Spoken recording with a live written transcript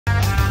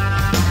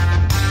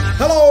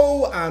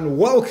Hello and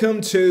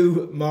welcome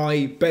to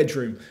my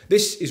bedroom.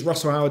 This is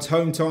Russell Howard's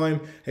Home Time.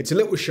 It's a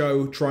little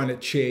show trying to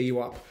cheer you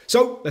up.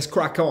 So let's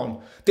crack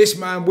on. This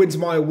man wins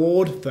my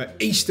award for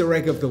Easter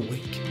Egg of the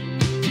Week.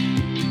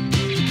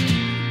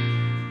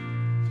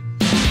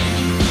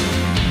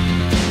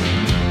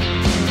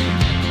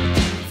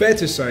 Fair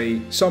to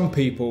say, some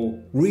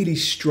people really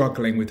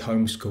struggling with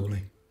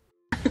homeschooling.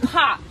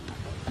 Pop.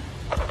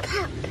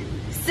 Pop.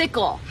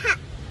 Sickle. Pop.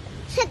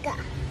 Sugar.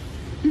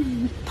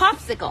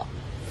 Popsicle.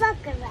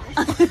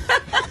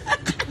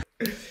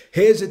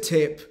 Here's a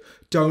tip.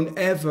 Don't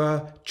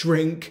ever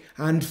drink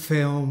and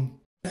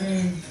film.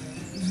 You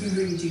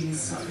really do need to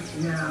start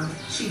looking now.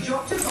 She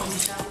dropped a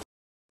bombshell.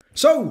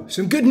 So,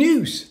 some good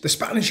news. The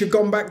Spanish have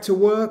gone back to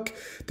work.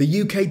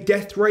 The UK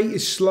death rate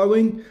is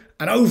slowing.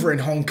 And over in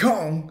Hong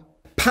Kong,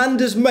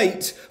 pandas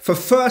mate for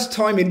first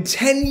time in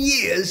 10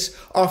 years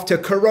after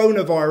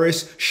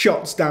coronavirus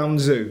shuts down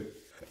zoo.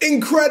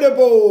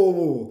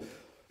 Incredible!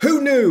 Who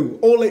knew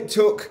all it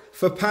took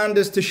for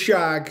pandas to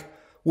shag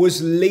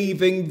was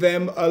leaving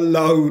them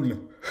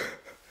alone?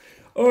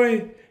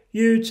 Oi,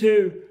 you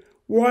two,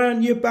 why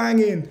aren't you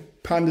banging?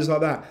 Pandas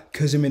like that,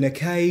 'cause I'm in a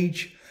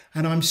cage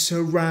and I'm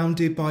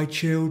surrounded by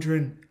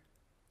children.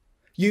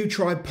 You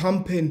try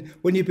pumping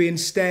when you're being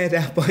stared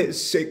at by a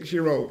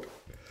 6-year-old.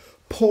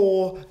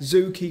 Poor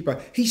zookeeper.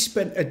 He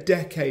spent a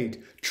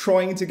decade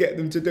trying to get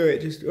them to do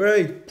it. Just,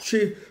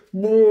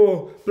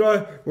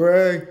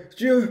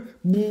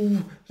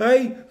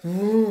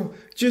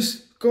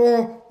 just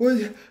go.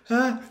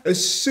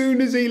 As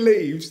soon as he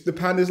leaves, the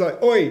panda's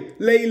like, oi,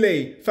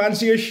 Lily,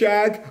 fancy a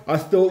shag? I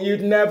thought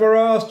you'd never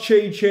ask,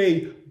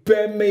 Chi-Chi.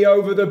 Bend me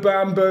over the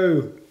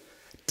bamboo.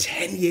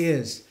 10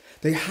 years.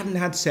 They hadn't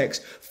had sex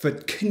for,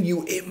 can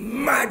you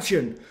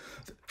imagine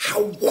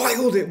how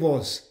wild it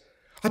was?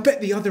 I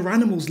bet the other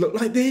animals look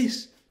like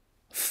this.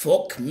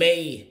 Fuck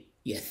me.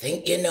 You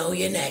think you know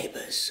your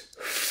neighbours.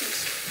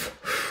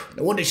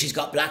 No wonder she's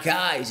got black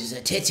eyes as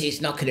her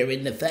titties knocking her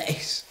in the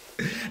face.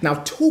 Now,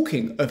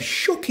 talking of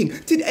shocking,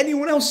 did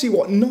anyone else see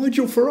what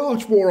Nigel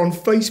Farage wore on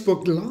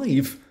Facebook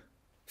Live?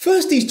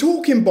 First he's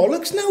talking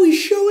bollocks, now he's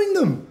showing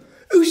them.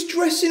 Who's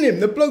dressing him?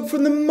 The bloke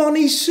from the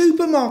Money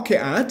supermarket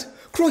ad?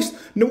 Christ,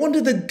 no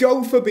wonder the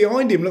gopher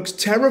behind him looks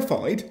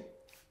terrified.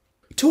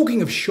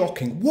 Talking of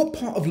shocking, what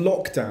part of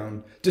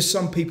lockdown do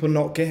some people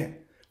not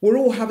get? We're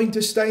all having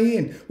to stay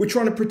in. We're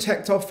trying to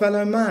protect our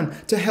fellow man,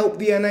 to help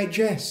the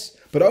NHS.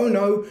 But oh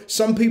no,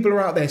 some people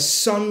are out there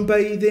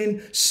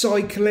sunbathing,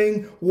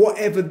 cycling,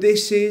 whatever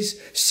this is.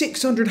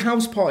 600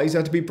 house parties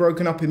had to be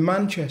broken up in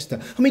Manchester.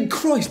 I mean,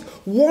 Christ,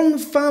 one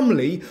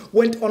family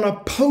went on a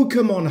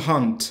Pokemon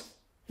hunt.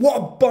 What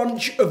a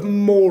bunch of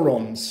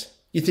morons.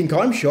 You think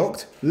I'm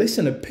shocked?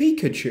 Listen to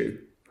Pikachu.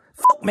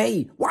 Fuck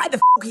me. Why the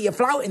fuck are you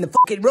flouting the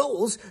fucking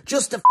rules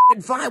just to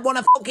fucking find one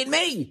of fucking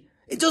me?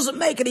 It doesn't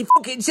make any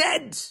fucking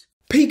sense.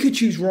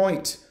 Pikachu's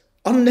right.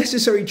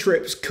 Unnecessary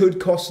trips could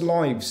cost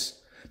lives.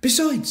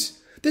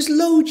 Besides, there's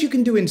loads you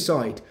can do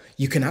inside.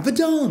 You can have a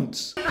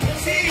dance.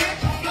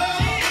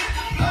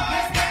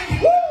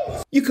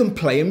 You can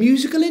play a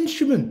musical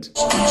instrument.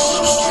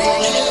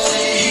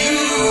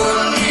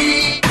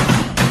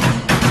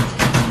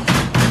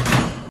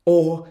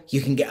 Or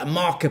you can get a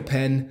marker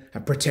pen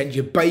and pretend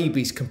your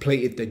baby's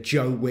completed the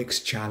Joe Wicks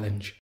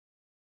challenge.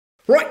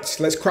 Right,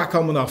 let's crack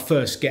on with our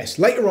first guest.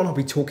 Later on I'll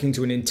be talking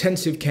to an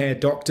intensive care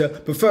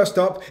doctor, but first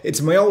up,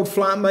 it's my old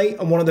flatmate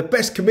and one of the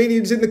best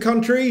comedians in the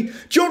country,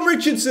 Jon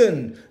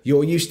Richardson.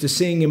 You're used to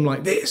seeing him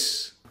like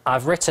this.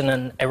 I've written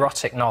an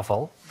erotic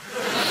novel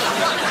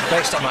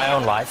based on my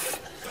own life.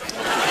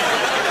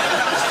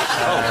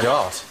 Oh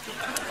God.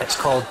 It's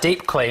called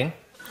Deep Clean.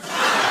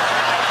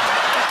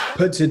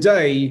 But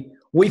today,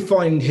 we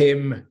find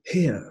him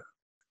here.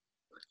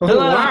 Oh, Hello.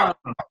 wow.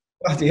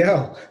 Bloody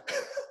hell.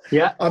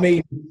 Yeah. I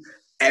mean,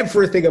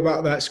 everything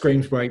about that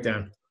screams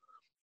breakdown.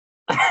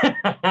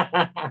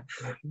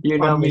 You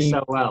know me mean,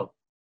 so well.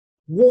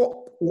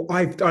 What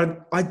are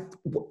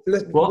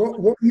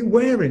you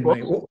wearing,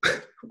 mate?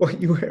 What are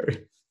you wearing?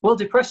 Well,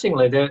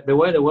 depressingly, the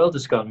way the world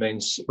has gone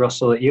means,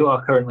 Russell, that you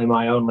are currently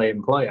my only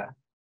employer.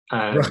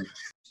 Right.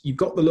 You've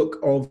got the look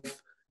of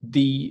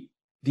the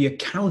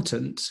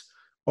accountant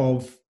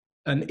of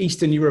an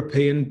Eastern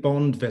European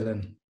Bond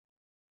villain.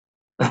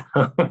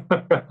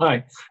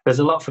 Right. There's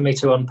a lot for me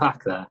to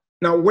unpack there.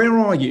 Now, where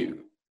are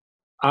you?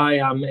 I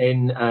am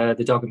in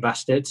the Dog and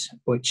Bastard,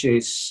 which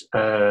is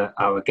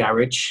our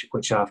garage,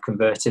 which I've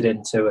converted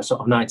into a sort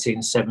of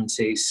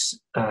 1970s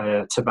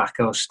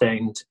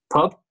tobacco-stained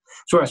pub.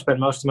 It's where I spend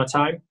most of my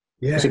time.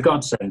 Yeah. It's a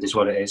godsend is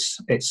what it is.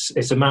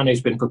 It's a man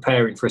who's been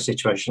preparing for a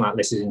situation like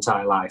this his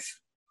entire life.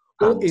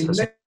 Well, in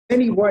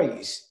many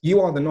ways,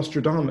 you are the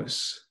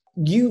Nostradamus.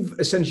 You've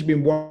essentially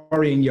been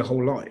worrying your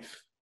whole life.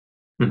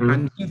 Mm-hmm.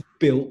 And you've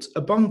built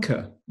a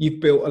bunker.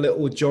 You've built a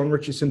little Jon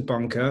Richardson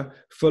bunker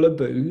full of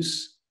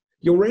booze.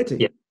 You're ready.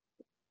 Yeah.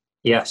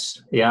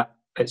 Yes. Yeah.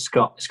 It's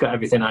got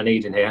everything I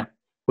need in here,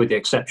 with the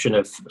exception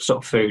of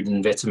sort of food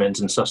and vitamins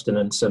and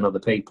sustenance and other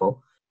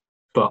people.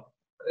 But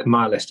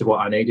my list of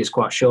what I need is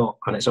quite short,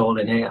 and it's all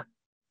in here.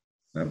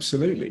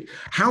 Absolutely.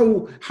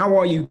 How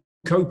are you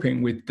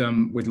coping with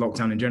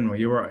lockdown in general?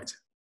 You're right.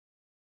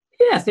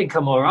 Yeah, I think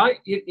I'm all right.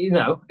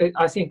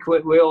 I think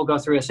we all go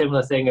through a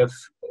similar thing of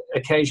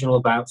occasional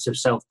bouts of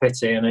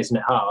self-pity, and isn't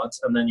it hard?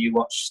 And then you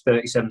watch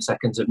 37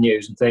 seconds of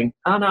news and think,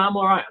 oh, no, I'm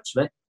all right,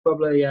 actually.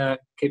 Probably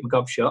keep my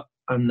gob shut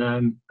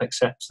and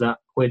accept that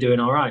we're doing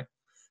all right.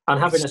 And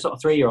having a sort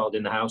of 3-year-old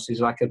in the house is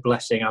like a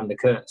blessing and a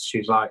curse.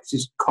 She's like,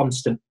 just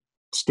constant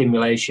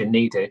stimulation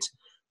needed,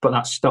 but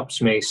that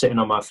stops me sitting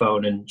on my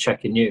phone and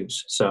checking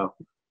news. So,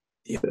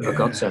 a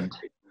godsend.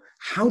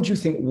 How do you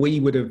think we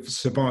would have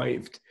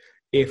survived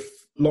if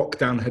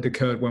lockdown had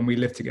occurred when we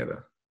lived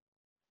together?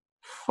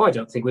 Oh, I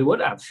don't think we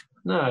would have.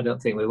 No, I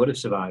don't think we would have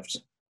survived.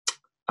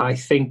 I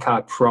think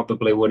I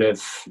probably would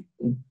have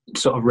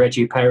sort of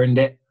Reggie Perrined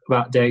it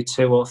about day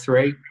 2 or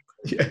 3.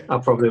 Yeah. I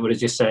probably would have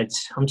just said,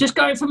 I'm just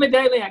going for my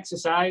daily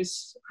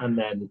exercise. And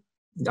then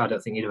I don't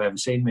think you'd have ever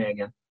seen me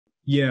again.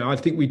 Yeah, I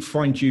think we'd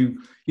find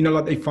you,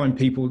 like they find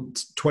people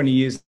 20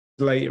 years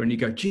later and you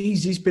go,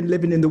 geez, he's been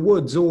living in the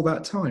woods all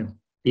that time.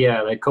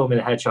 Yeah, they call me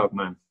the Hedgehog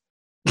Man.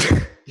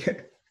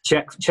 Yeah.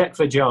 Check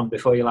for John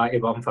before you light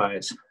your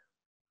bonfires.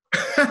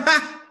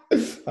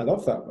 I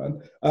love that,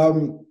 man. I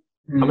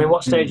mean,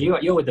 what stage are you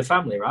at? You're with the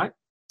family, right?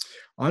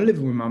 I'm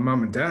living with my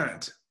mum and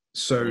dad.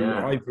 So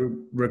Yeah. I've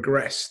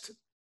regressed.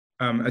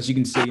 As you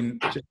can see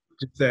just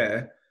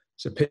there,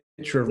 it's a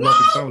picture of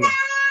Robbie Fowler.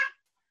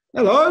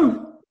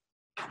 Hello.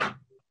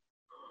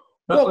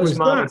 That What was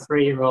my that?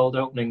 3-year-old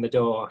opening the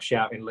door,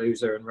 shouting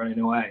loser and running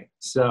away.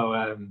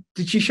 So,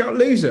 Did she shout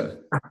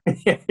loser?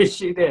 yeah,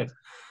 she did.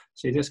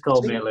 She just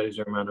called me a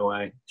loser and ran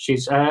away.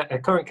 She's her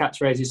current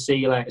catchphrase is "See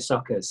you later,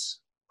 suckers,"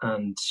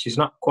 and she's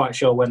not quite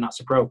sure when that's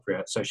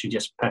appropriate, so she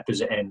just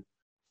peppers it in.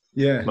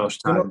 Yeah. Most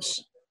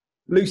times.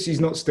 Lucy's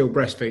not still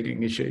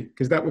breastfeeding, is she?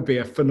 Because that would be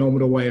a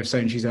phenomenal way of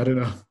saying she's had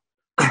enough.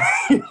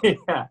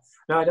 Yeah.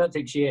 No, I don't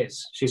think she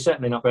is. She's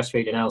certainly not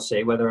breastfeeding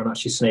Elsie, whether or not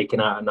she's sneaking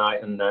out at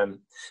night. And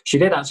she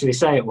did actually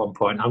say at one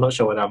point, I'm not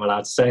sure whether I'm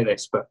allowed to say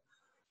this, but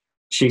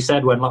she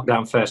said when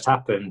lockdown first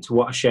happened,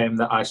 what a shame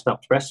that I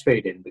stopped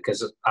breastfeeding,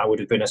 because I would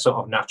have been a sort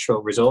of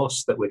natural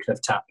resource that we could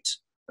have tapped,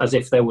 as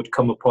if there would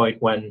come a point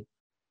when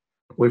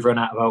we've run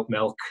out of oat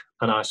milk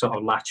and I sort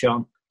of latch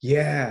on.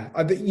 Yeah.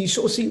 I think you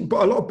sort of see,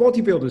 but a lot of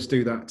bodybuilders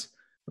do that.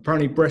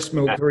 Apparently breast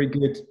milk, very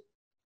good.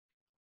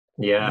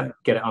 Yeah,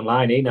 get it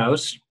online, he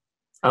knows.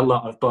 A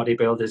lot of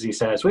bodybuilders, he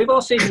says. We've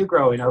all seen you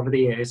growing over the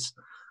years.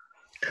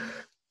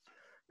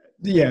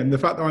 Yeah, and the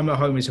fact that I'm at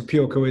home is a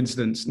pure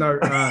coincidence. No.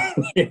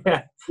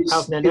 Yeah.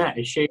 How's Nanette?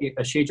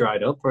 Has she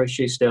dried up, or is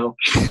she still?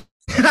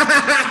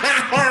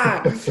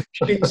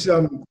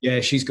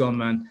 She's gone,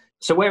 man.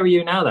 So where are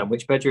you now then?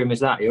 Which bedroom is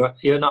that?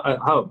 You're not at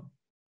home?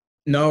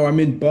 No, I'm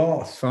in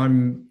Bath.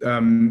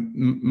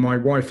 My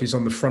wife is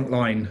on the front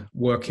line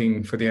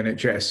working for the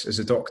NHS as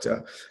a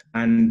doctor,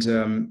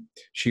 and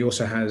she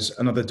also has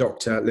another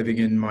doctor living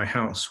in my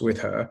house with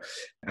her.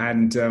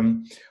 And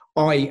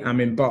I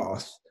am in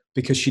Bath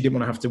because she didn't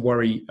want to have to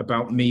worry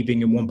about me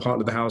being in one part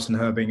of the house and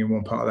her being in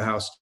one part of the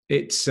house.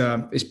 It's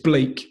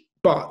bleak,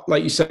 but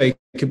like you say,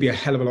 it could be a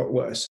hell of a lot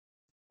worse.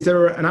 Is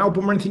there an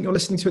album or anything you're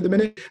listening to at the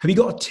minute? Have you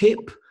got a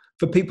tip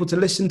for people to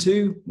listen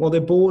to while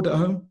they're bored at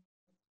home?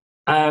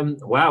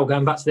 Wow,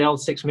 going back to the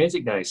old Six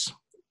Music days.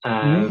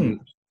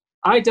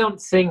 I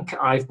don't think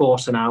I've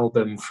bought an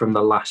album from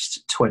the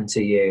last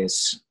 20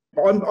 years.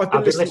 I've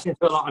been listening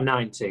to a lot of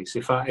 90s.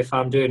 If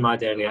I'm doing my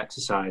daily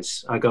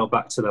exercise, I go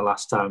back to the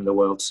last time the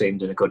world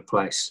seemed in a good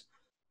place.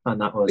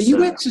 And that was... Are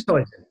you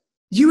exercising?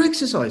 You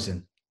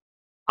exercising?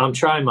 I'm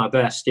trying my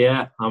best,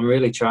 yeah. I'm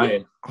really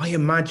trying. I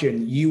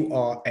imagine you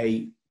are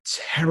a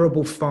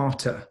terrible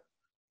farter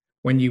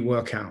when you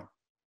work out.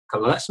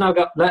 Let's not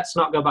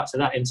go back to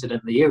that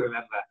incident that you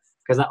remember,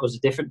 because that was a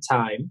different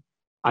time.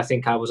 I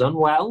think I was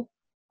unwell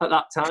at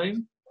that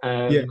time,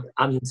 and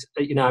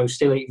I was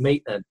still eating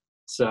meat then.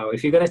 So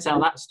if you're going to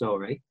tell that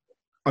story,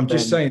 I'm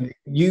just saying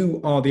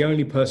you are the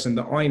only person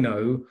that I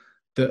know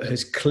that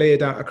has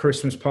cleared out a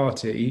Christmas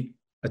party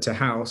at a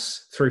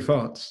house through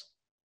farts.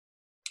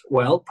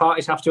 Well,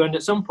 parties have to end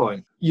at some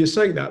point. You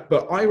say that,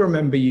 but I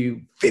remember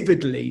you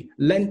vividly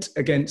leant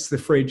against the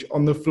fridge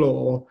on the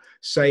floor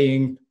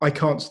saying, I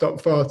can't stop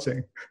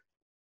farting.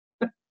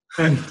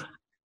 And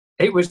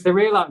it was the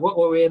real, what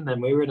were we in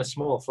then? We were in a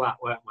small flat,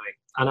 weren't we?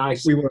 And I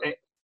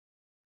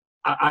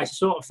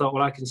sort of thought,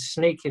 well, I can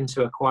sneak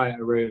into a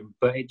quieter room,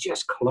 but it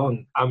just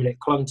clung. I mean, it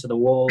clung to the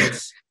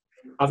walls.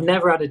 I've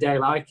never had a day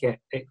like it.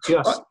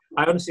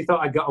 I honestly thought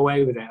I got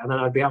away with it. And then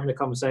I'd be having a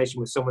conversation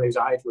with someone whose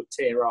eyes would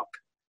tear up.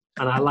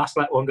 And I last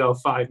let one go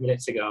 5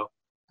 minutes ago.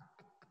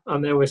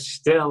 And there was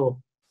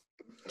still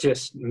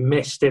just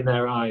mist in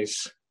their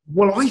eyes.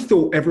 Well, I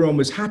thought everyone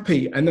was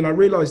happy. And then I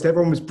realised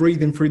everyone was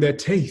breathing through their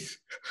teeth.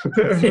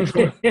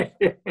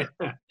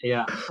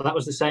 Yeah. Well, that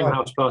was the same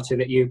house party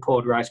that you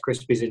poured Rice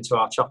Krispies into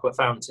our chocolate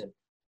fountain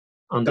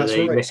under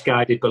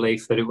misguided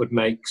belief that it would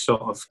make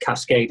sort of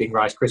cascading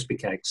Rice Krispie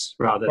cakes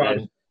rather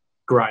than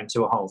grind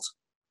to a halt.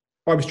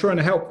 I was trying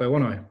to help though,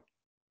 wasn't I?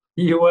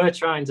 You were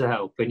trying to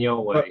help in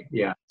your way,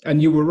 yeah. And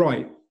you were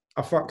right.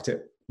 I fucked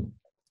it.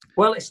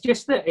 Well, it's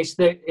just that it's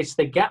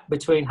the gap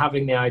between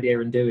having the idea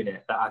and doing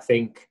it that I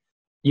think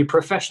your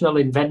professional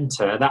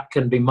inventor, that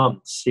can be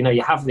months. You know,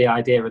 you have the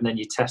idea and then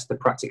you test the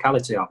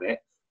practicality of it.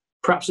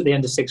 Perhaps at the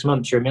end of 6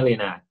 months, you're a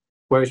millionaire.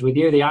 Whereas with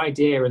you, the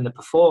idea and the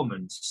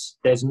performance,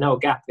 there's no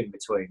gap in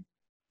between.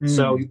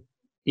 So,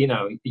 you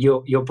know,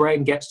 your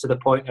brain gets to the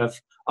point of,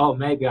 oh,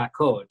 maybe I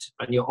could,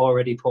 and you're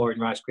already pouring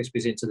Rice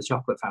Krispies into the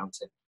chocolate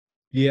fountain.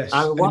 Yes.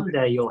 And one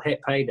day you'll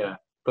hit pay dirt,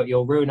 but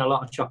you'll ruin a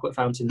lot of chocolate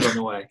fountains on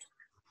the way.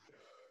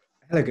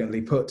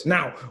 Elegantly put.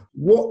 Now,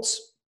 what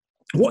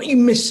are you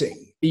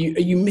missing? Are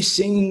you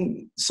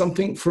missing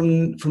something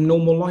from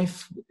normal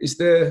life? Is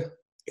there?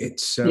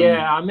 It's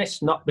yeah, I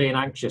miss not being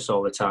anxious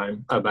all the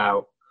time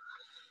about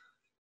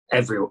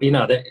everyone. You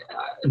know,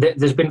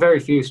 there's been very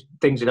few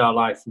things in our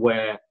life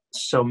where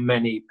so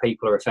many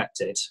people are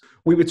affected.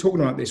 We were talking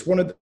about this. One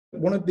of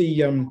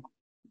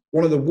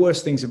the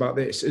worst things about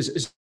this is,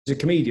 as a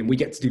comedian, we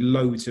get to do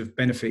loads of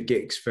benefit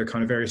gigs for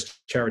kind of various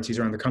charities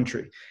around the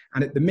country,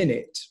 and at the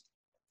minute,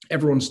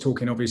 everyone's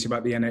talking obviously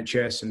about the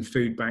NHS and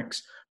food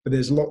banks, but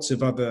there's lots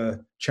of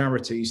other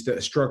charities that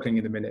are struggling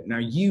in the minute. Now,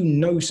 you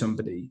know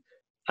somebody.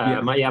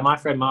 My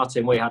friend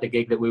Martin, we had a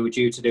gig that we were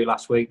due to do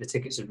last week. The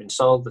tickets had been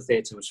sold. The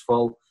theatre was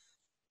full.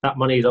 That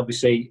money is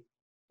obviously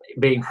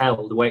being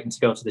held, waiting to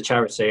go to the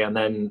charity, and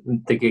then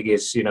the gig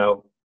is, you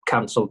know,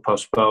 cancelled,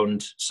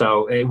 postponed.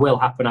 So it will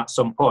happen at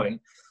some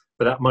point,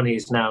 but that money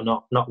is now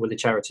not with the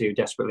charity who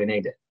desperately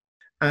need it.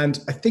 And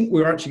I think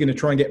we're actually going to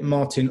try and get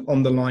Martin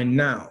on the line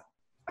now.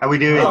 How are we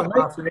doing? Oh,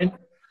 Martin.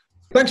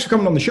 Thanks for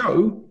coming on the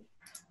show.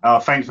 Oh,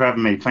 thanks for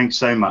having me. Thanks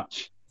so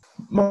much.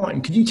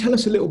 Martin, could you tell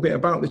us a little bit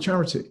about the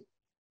charity?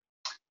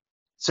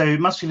 So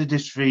Muscular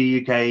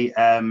Dystrophy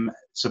UK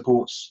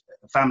supports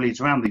families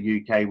around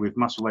the UK with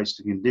muscle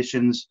wasting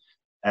conditions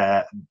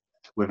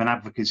with an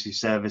advocacy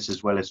service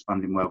as well as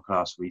funding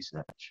world-class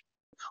research.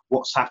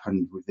 What's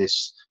happened with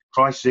this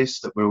crisis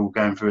that we're all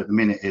going through at the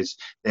minute is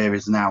there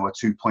is now a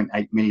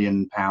 £2.8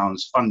 million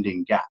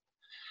funding gap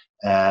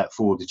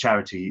for the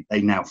charity.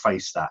 They now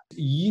face that.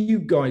 You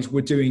guys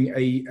were doing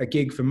a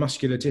gig for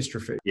muscular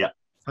dystrophy. Yeah.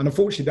 And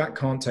unfortunately that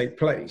can't take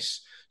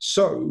place.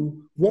 So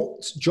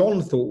what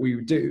Jon thought we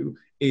would do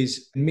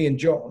is me and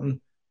Jon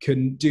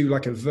can do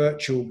like a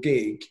virtual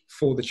gig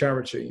for the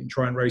charity and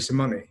try and raise some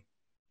money.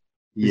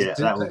 Yeah,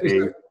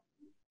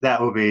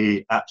 that would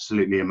be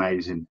absolutely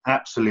amazing.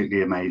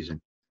 Absolutely amazing.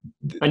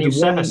 And you've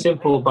set a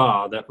simple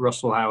bar that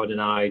Russell Howard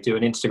and I do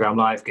an Instagram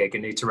live gig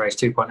and need to raise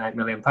 £2.8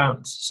 million.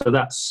 So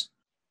that's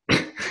all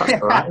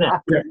right,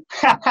 isn't it?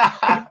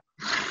 Yeah.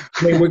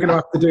 I mean, we're going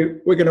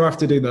to have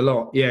to do the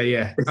lot.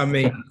 Yeah. I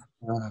mean,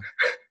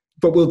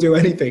 but we'll do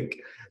anything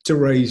to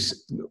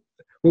raise.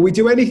 Will we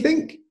do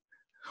anything?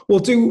 We'll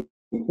do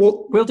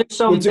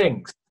some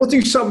things. We'll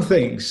do some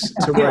things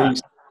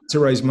to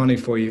raise money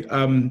for you.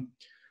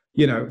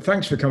 You know,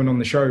 thanks for coming on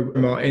the show,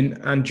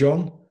 Martin and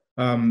Jon.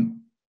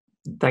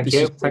 Thank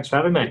you. Thanks for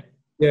having me.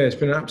 Yeah, it's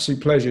been an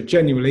absolute pleasure.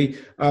 Genuinely,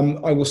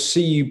 I will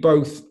see you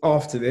both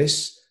after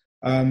this.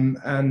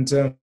 And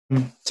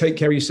take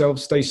care of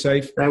yourselves. Stay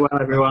safe. Stay well,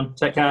 everyone.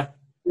 Take care.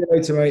 See you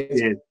later, mate.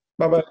 Yeah.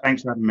 Bye-bye.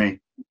 Thanks for having me.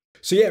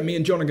 So yeah, me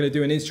and Jon are going to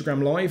do an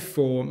Instagram live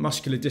for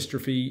Muscular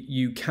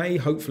Dystrophy UK.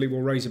 Hopefully we'll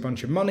raise a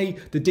bunch of money.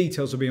 The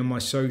details will be on my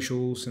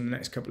socials in the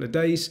next couple of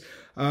days.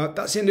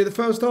 That's the end of the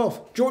first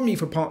half. Join me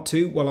for part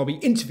 2 while I'll be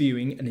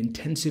interviewing an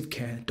intensive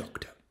care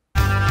doctor.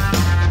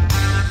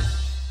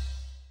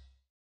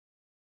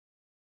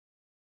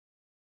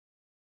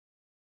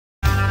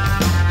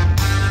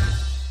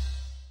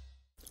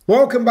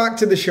 Welcome back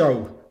to the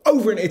show.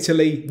 Over in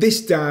Italy,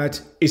 this dad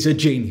is a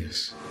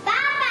genius.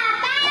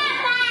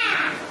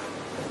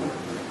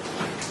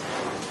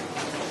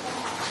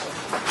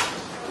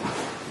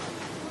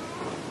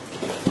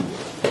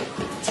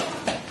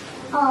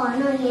 Oh,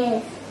 no,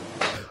 yes.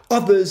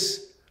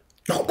 Others,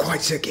 not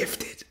quite so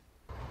gifted.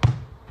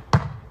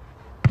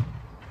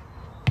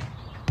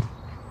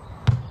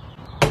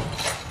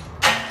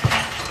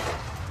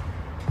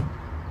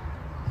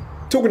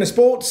 Talking of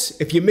sports,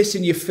 if you're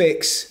missing your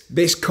fix,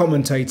 this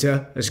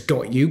commentator has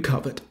got you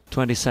covered.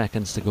 20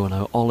 seconds to go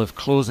now. Olive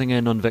closing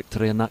in on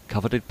victory and that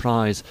coveted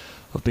prize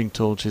of being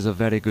told she's a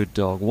very good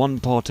dog. One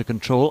paw to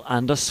control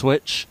and a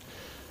switch.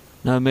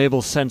 Now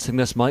Mabel sensing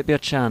this might be a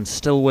chance,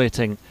 still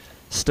waiting,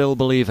 still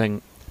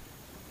believing.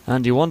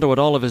 And you wonder what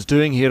Olive is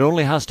doing here,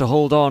 only has to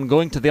hold on.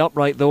 Going to the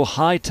upright though,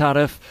 high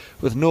tariff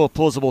with no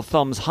opposable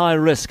thumbs, high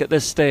risk at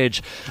this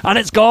stage. And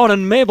it's gone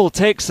and Mabel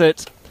takes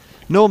it.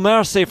 No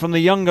mercy from the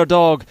younger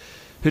dog,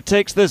 who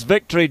takes this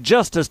victory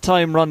just as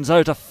time runs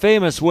out. A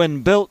famous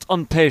win built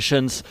on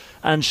patience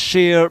and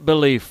sheer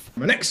belief.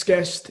 My next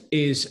guest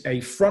is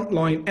a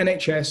frontline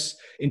NHS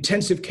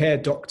intensive care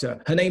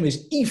doctor. Her name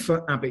is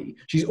Aoife Abbey.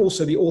 She's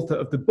also the author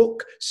of the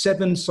book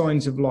 7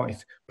 Signs of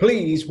Life.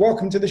 Please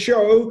welcome to the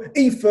show,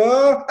 Aoife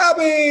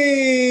Abbey.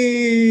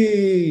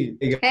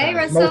 Hey,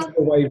 Russell.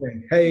 Multiple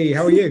waving. Hey,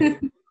 how are you?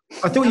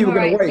 I thought you were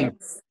going to wave.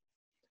 Thanks.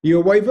 You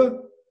a waver?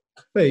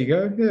 There you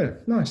go. Yeah,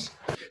 nice.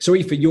 So,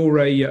 Aoife, you're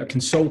a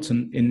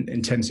consultant in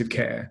intensive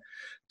care.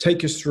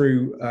 Take us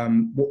through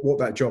what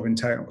that job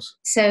entails.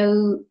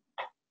 So,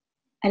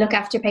 I look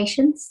after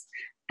patients.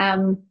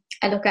 I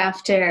look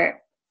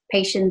after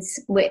patients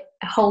with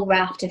a whole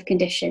raft of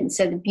conditions.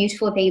 So the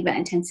beautiful thing about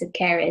intensive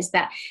care is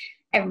that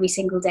every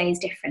single day is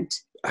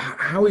different.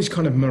 How is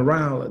kind of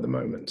morale at the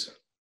moment?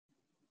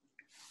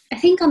 I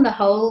think on the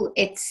whole,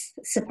 it's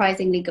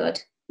surprisingly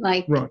good,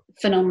 like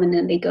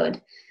phenomenally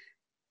good.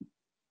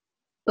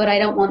 But I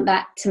don't want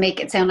that to make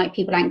it sound like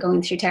people aren't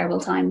going through terrible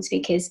times,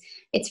 because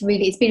it's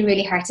been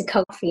really hard to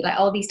cope with, like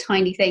all these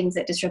tiny things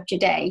that disrupt your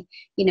day,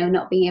 you know,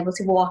 not being able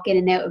to walk in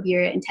and out of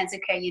your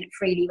intensive care unit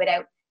freely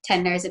without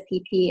 10 layers of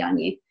PPE on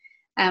you.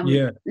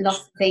 Lots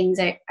of things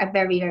are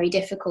very, very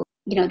difficult.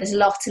 You know, there's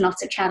lots and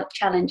lots of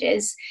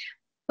challenges,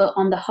 but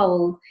on the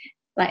whole,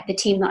 like the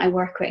team that I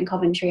work with in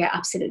Coventry are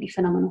absolutely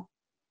phenomenal.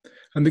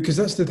 And because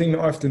that's the thing that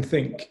I often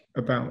think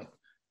about,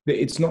 that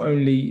it's not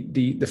only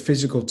the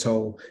physical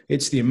toll,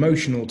 it's the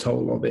emotional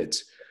toll of it,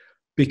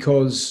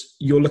 because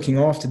you're looking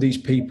after these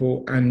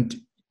people, and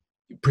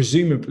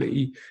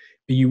presumably,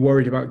 are you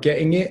worried about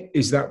getting it?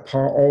 Is that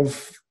part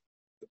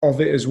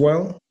of it as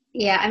well?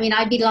 Yeah, I mean,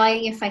 I'd be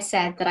lying if I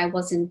said that I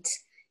wasn't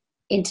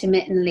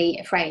intermittently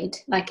afraid.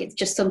 Like, it's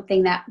just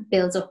something that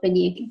builds up in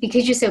you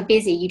because you're so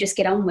busy. You just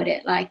get on with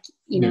it. Like,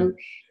 you know,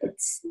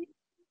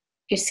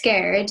 you're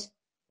scared,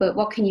 but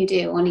what can you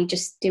do? Only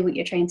just do what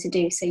you're trained to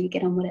do. So you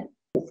get on with it.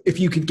 If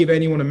you could give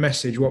anyone a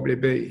message, what would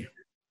it be?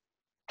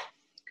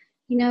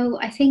 You know,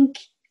 I think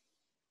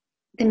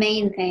the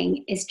main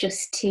thing is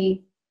just to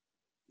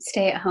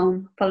stay at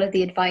home, follow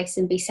the advice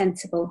and be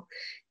sensible.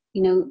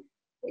 You know,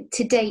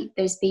 to date,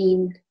 there's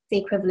been the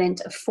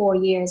equivalent of 4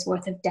 years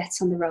worth of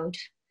deaths on the road.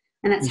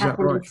 And that's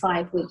happened in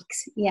 5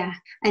 weeks. Yeah.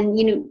 And,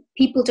 you know,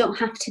 people don't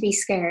have to be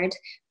scared,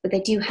 but they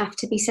do have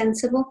to be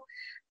sensible.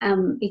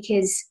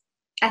 Because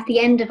at the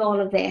end of all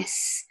of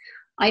this,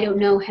 I don't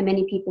know how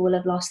many people will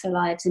have lost their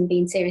lives and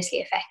been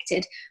seriously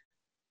affected.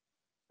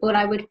 But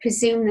I would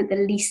presume that the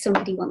least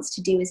somebody wants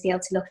to do is be able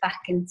to look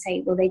back and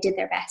say, well, they did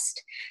their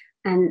best.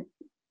 And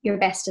your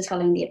best is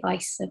following the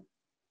advice. So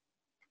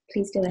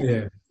please do it.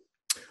 Yeah.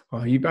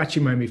 Oh, you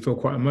actually made me feel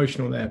quite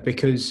emotional there,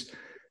 because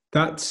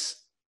that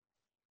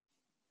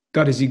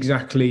is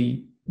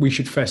exactly, we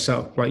should fess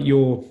up. Like,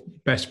 you're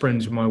best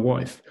friends with my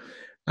wife,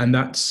 and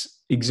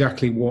that's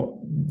exactly what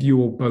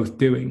you're both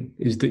doing,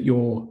 is that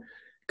you're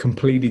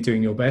completely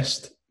doing your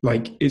best.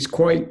 Like, it's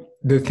quite,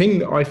 the thing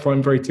that I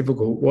find very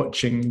difficult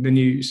watching the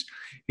news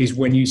is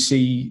when you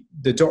see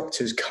the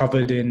doctors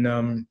covered in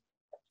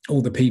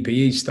all the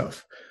PPE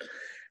stuff,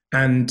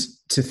 and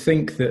to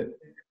think that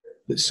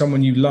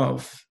someone you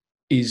love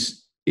is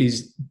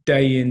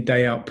day in,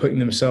 day out putting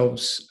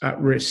themselves at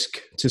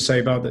risk to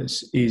save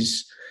others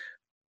is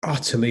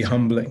utterly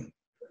humbling.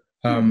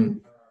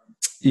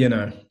 You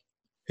know,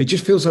 it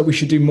just feels like we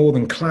should do more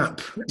than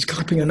clap. Is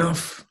clapping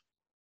enough?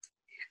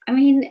 I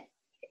mean,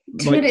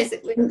 to be honest,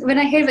 when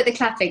I heard about the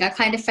clapping, I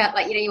kind of felt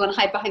like, you know, you want to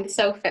hide behind the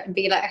sofa and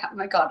be like, oh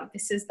my God,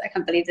 I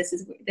can't believe this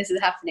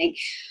is happening.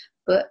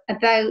 But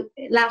about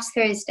last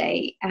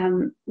Thursday,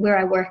 where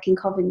I work in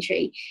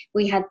Coventry,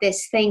 we had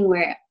this thing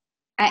where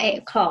at 8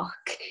 o'clock,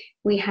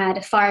 we had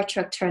a fire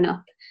truck turn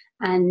up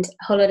and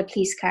a whole lot of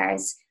police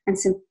cars and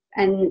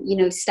you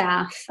know,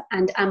 staff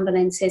and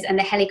ambulances and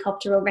the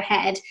helicopter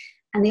overhead.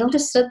 And they all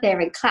just stood there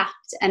and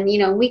clapped. And, you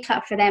know, we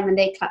clapped for them and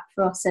they clapped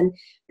for us. And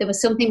there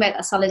was something about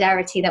that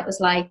solidarity that was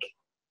like,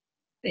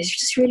 it's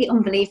just really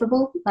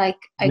unbelievable. Like,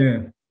 I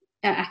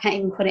can't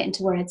even put it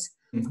into words.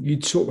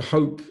 You'd sort of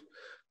hope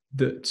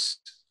that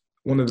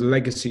one of the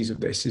legacies of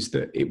this is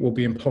that it will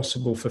be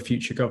impossible for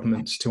future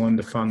governments to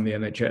underfund the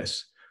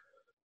NHS.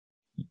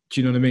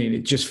 Do you know what I mean?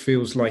 It just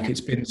feels like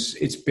it's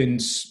been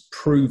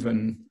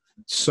proven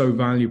so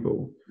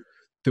valuable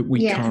that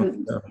we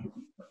can't.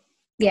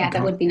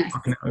 That would be nice.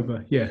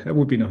 Yeah, that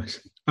would be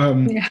nice.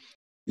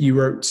 You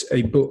wrote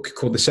a book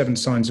called The 7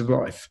 Signs of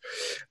Life.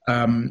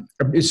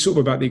 It's sort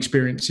of about the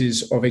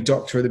experiences of a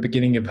doctor at the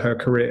beginning of her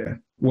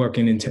career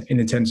working in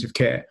intensive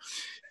care.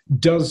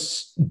 Do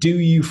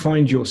you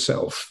find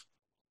yourself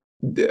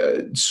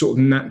sort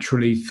of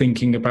naturally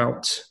thinking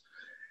about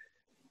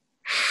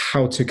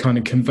how to kind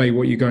of convey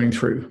what you're going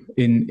through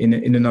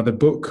in another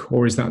book,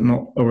 or is that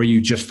not, or are you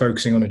just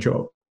focusing on a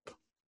job?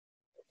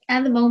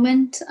 At the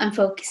moment, I'm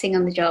focusing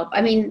on the job.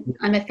 I mean,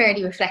 I'm a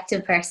fairly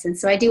reflective person,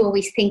 so I do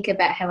always think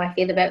about how I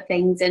feel about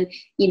things, and,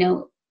 you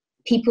know,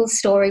 people's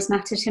stories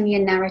matter to me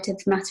and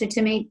narratives matter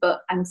to me,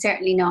 but I'm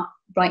certainly not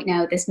right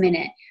now, this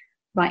minute,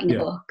 writing a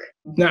book.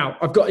 Now,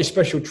 I've got a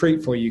special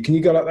treat for you. Can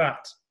you go like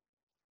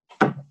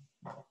that?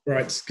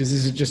 Right, because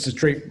this is just a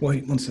treat.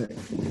 Wait, one second.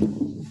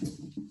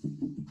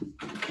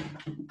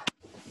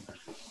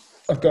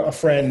 I've got a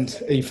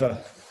friend,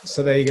 Aoife.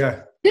 So there you go.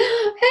 Hey,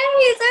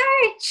 it's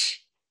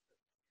Arch.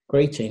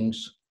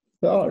 Greetings.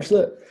 Arch,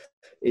 look,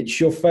 it's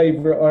your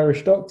favourite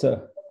Irish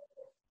doctor.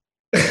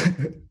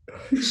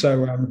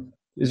 So,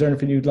 is there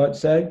anything you'd like to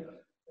say?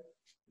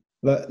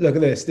 Look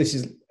at this.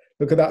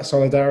 Look at that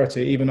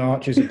solidarity. Even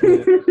Arch is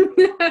applauding.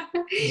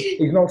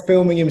 He's not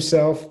filming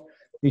himself.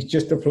 He's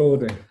just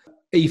applauding.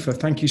 Aoife,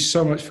 thank you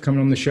so much for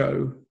coming on the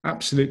show.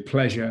 Absolute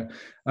pleasure.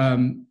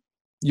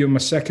 You're my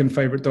second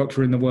favourite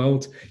doctor in the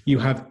world. You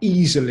have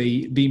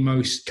easily the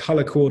most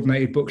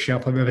colour-coordinated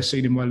bookshelf I've ever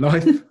seen in my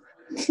life.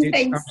 It's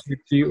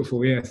absolutely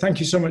beautiful. Yeah. Thank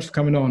you so much for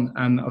coming on,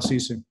 and I'll see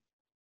you soon.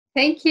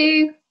 Thank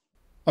you.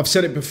 I've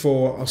said it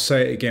before, I'll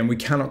say it again. We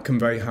cannot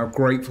convey how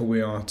grateful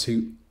we are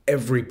to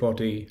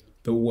everybody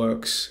that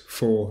works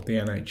for the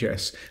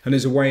NHS. And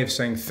as a way of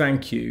saying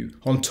thank you,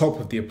 on top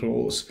of the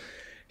applause,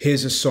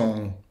 here's a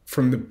song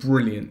from the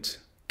brilliant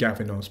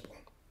Gavin Osborn.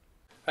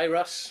 Hey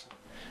Russ.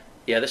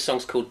 Yeah, this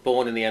song's called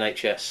Born in the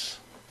NHS.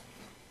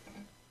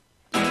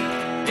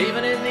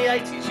 Even in the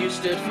 80s you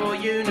stood for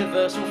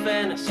universal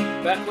fairness,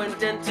 back when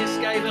dentists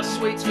gave us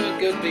sweets for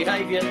good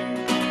behaviour.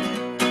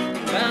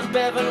 And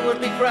Bevan would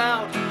be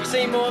proud to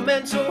see more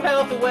mental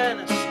health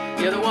awareness.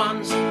 You're the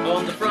ones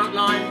on the front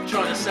line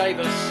trying to save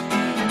us.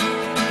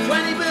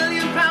 20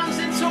 billion pounds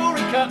in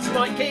Tory cuts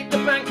might keep the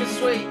bankers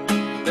sweet.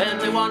 Then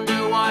they wonder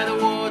why the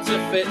wards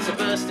are fit to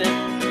bursting.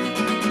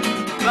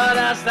 But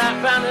as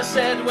that banner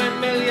said when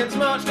millions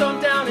marched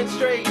on Downing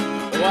Street,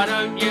 why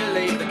don't you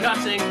leave the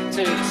cutting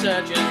to the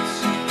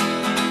surgeons?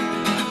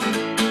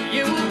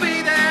 You will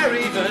be there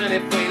even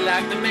if we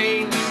lack the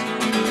means.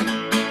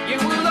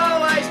 You will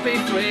always be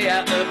free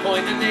at the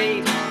point of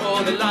need.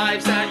 All the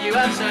lives that you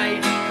have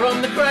saved,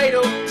 from the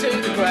cradle to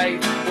the grave,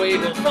 we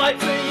will fight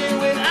for you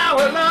with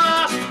our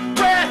last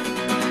breath.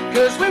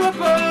 Cause we were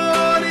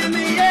born in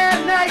the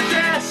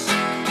NHS.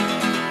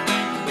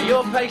 For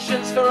your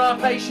patients, for our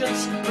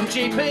patients, from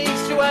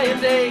GPs to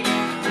A&E,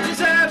 it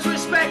deserves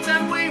respect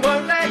and we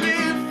won't let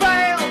you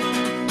fail.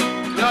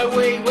 No,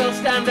 we will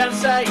stand and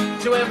say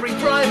to every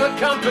private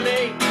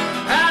company,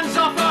 hands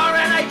off our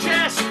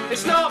NHS,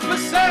 it's not for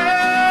sale.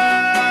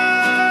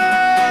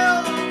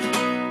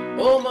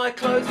 All my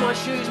clothes, my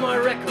shoes, my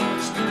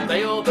records,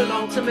 they all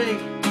belong to me.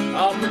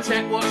 I'll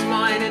protect what's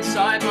mine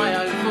inside my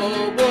own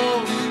four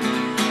walls.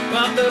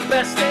 But the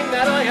best thing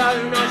that I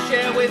own I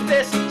share with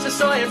this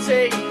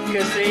society,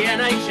 cause the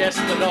NHS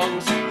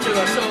belongs to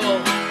us all.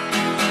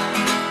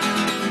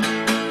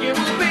 You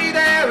will be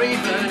there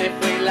even if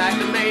we lack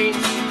the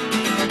means.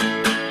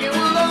 You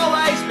will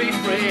always be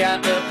free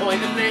at the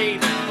point of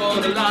need. For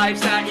the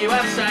lives that you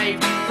have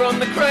saved, from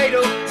the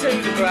cradle to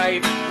the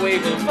grave, we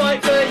will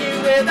fight for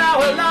you with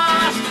our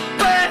last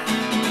breath.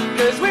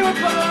 Cause we were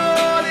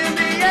born in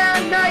the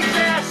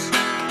NHS.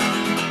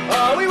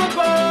 Oh, we were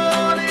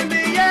born in the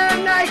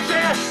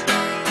NHS.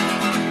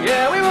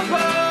 Yeah, we were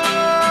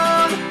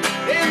born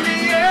in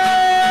the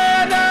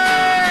NHS.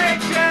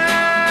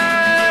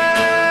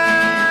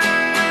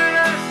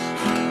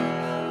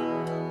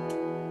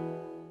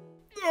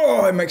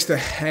 Oh, it makes the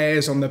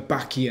hairs on the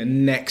back of your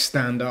neck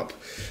stand up.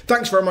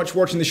 Thanks very much for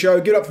watching the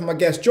show. Good luck for my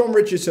guests, Jon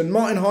Richardson,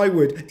 Martin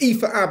Highwood,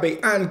 Aoife Abbey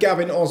and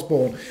Gavin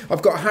Osborn.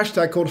 I've got a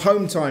hashtag called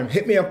Home Time.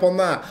 Hit me up on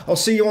that. I'll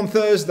see you on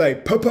Thursday.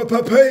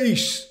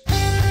 Peace.